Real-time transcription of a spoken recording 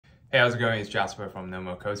Hey, how's it going? It's Jasper from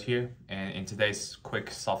Nomo Codes here, and in today's quick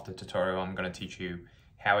Softr tutorial, I'm going to teach you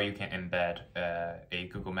how you can embed a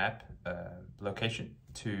Google Map location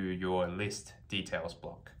to your list details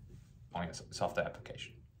block on your Softr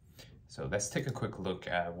application. So let's take a quick look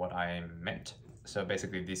at what I meant. So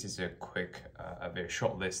basically, this is a quick, a very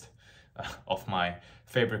short list of my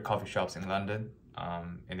favorite coffee shops in London.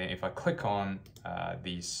 And then if I click on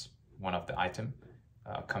one of the item,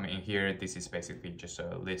 coming in here, this is basically just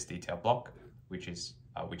a list detail block, which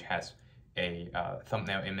has a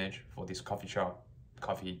thumbnail image for this coffee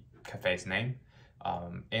cafe's name,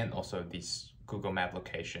 and also this Google Map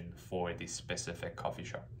location for this specific coffee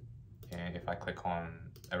shop. And if I click on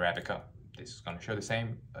Arabica, this is going to show the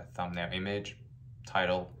same, a thumbnail image,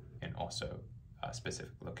 title, and also a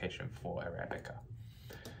specific location for Arabica.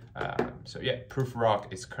 So yeah, Proof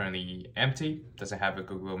Rock is currently empty, doesn't have a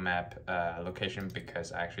Google Map location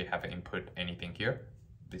because I actually haven't input anything here.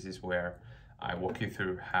 This is where I walk you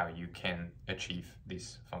through how you can achieve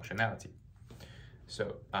this functionality.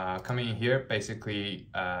 So coming in here, basically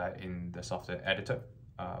in the Softr editor,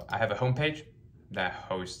 I have a homepage that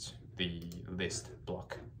hosts the list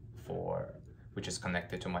block which is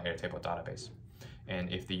connected to my Airtable database.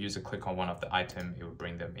 And if the user click on one of the items, it will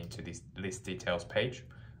bring them into this list details page,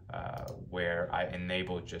 where I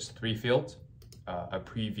enable just 3 fields, a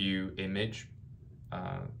preview image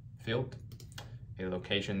field, a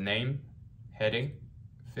location name heading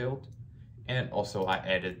field, and also I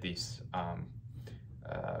added this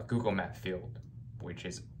Google Map field, which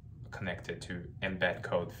is connected to embed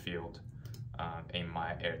code field in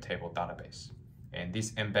my Airtable database. And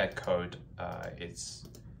this embed code is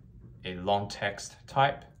a long text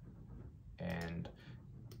type, and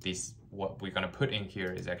what we're going to put in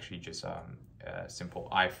here is actually just a simple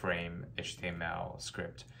iframe HTML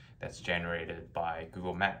script that's generated by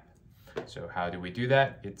Google Map. So how do we do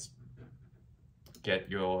that? It's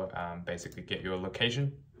basically get your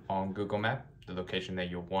location on Google Map, the location that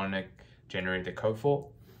you want to generate the code for,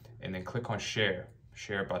 and then click on share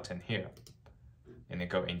button here, and then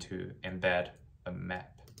go into embed a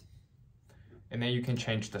map. And then you can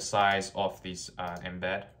change the size of this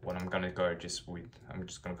embed. What I'm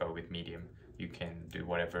just gonna go with medium. You can do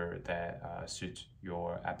whatever that suits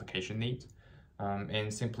your application needs,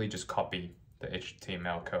 and simply just copy the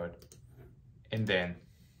HTML code and then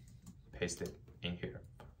paste it in here.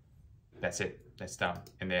 That's it. That's done.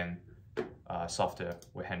 And then Softr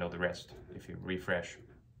will handle the rest. If you refresh,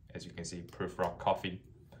 as you can see, Proof Rock Coffee,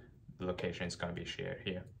 the location is going to be shared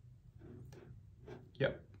here.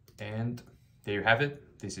 Yep, and there you have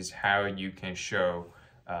it. This is how you can show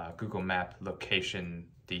Google Map location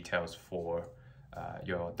details for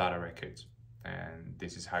your data records. And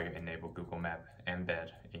this is how you enable Google Map embed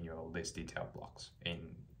in your list detail blocks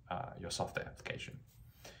in your Softr application.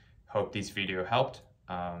 Hope this video helped.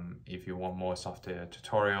 If you want more Softr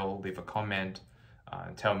tutorial, leave a comment.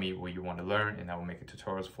 Tell me what you want to learn, and I will make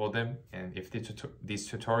tutorials for them. And if this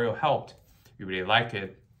tutorial helped, you really like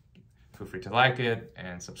it, feel free to like it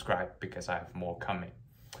and subscribe because I have more coming.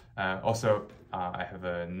 Also, I have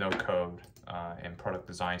a no-code and product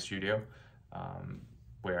design studio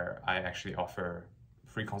where I actually offer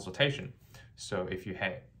free consultation. So if you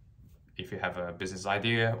have a business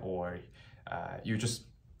idea, or you're just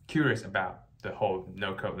curious about the whole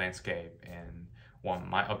no-code landscape and want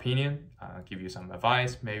my opinion, give you some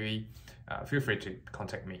advice, maybe, feel free to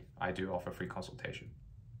contact me. I do offer free consultation.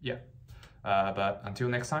 Yeah, but until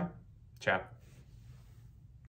next time, ciao.